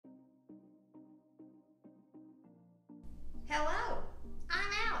Hello,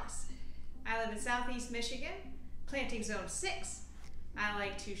 I'm Alice. I live in Southeast Michigan, planting zone 6. I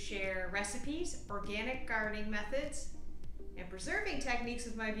like to share recipes, organic gardening methods, and preserving techniques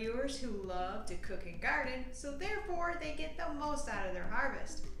with my viewers who love to cook and garden, so therefore they get the most out of their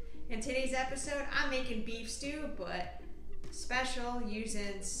harvest. In today's episode, I'm making beef stew, but special,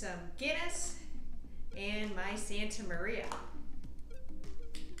 using some Guinness and my Santa Maria.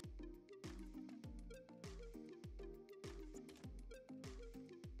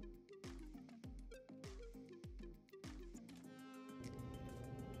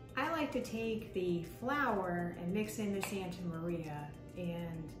 I like to take the flour and mix in the Santa Maria,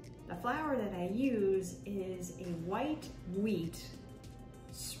 and the flour that I use is a white wheat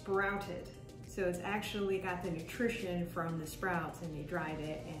sprouted. So it's actually got the nutrition from the sprouts, and they dried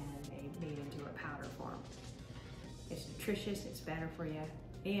it and they made it into a powder form. It's nutritious, it's better for you,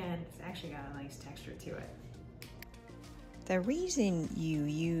 and it's actually got a nice texture to it. The reason you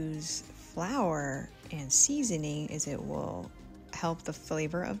use flour and seasoning is it will help the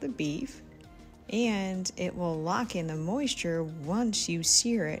flavor of the beef, and it will lock in the moisture once you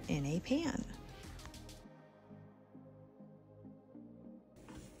sear it in a pan.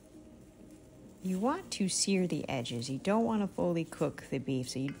 You want to sear the edges. You don't want to fully cook the beef,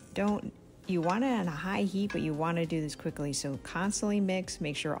 so you want it on a high heat, but you want to do this quickly. So constantly mix,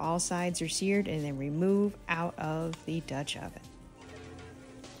 make sure all sides are seared, and then remove out of the Dutch oven.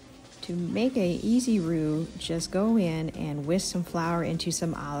 To make an easy roux, just go in and whisk some flour into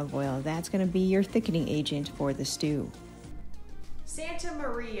some olive oil. That's going to be your thickening agent for the stew. Santa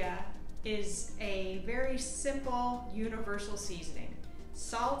Maria is a very simple, universal seasoning.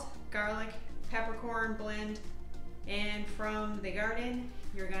 Salt, garlic, peppercorn blend, and from the garden,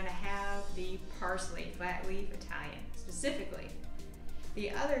 you're going to have the parsley, flat leaf Italian, specifically.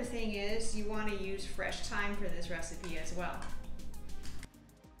 The other thing is you want to use fresh thyme for this recipe as well.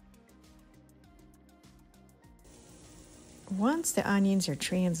 Once the onions are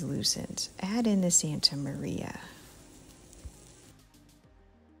translucent, add in the Santa Maria.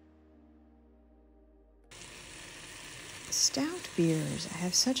 Stout beers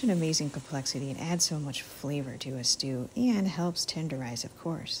have such an amazing complexity and add so much flavor to a stew, and helps tenderize, of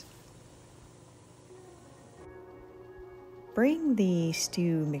course. Bring the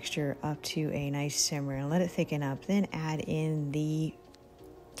stew mixture up to a nice simmer and let it thicken up, then add in the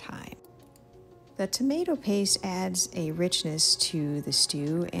thyme. The tomato paste adds a richness to the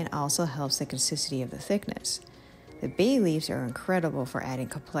stew and also helps the consistency of the thickness. The bay leaves are incredible for adding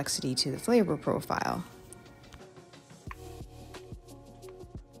complexity to the flavor profile.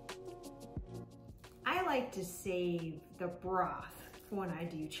 I like to save the broth when I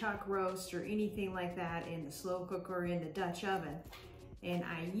do chuck roast or anything like that in the slow cooker or in the Dutch oven. And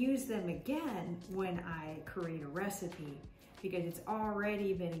I use them again when I create a recipe, because it's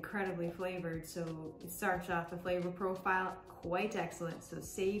already been incredibly flavored, so it starts off the flavor profile quite excellent. So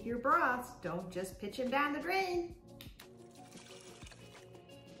save your broths, don't just pitch them down the drain.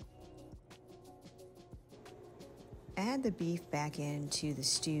 Add the beef back into the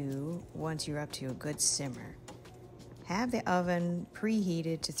stew once you're up to a good simmer. Have the oven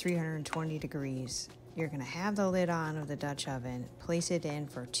preheated to 320 degrees. You're going to have the lid on of the Dutch oven, place it in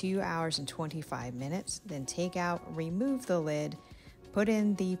for 2 hours and 25 minutes, then take out, remove the lid, put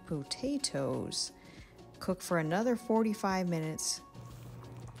in the potatoes, cook for another 45 minutes.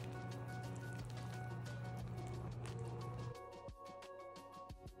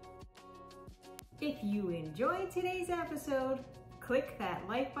 If you enjoyed today's episode, click that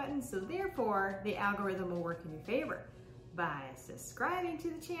like button so therefore the algorithm will work in your favor. By subscribing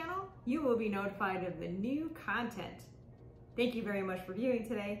to the channel, you will be notified of the new content. Thank you very much for viewing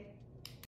today.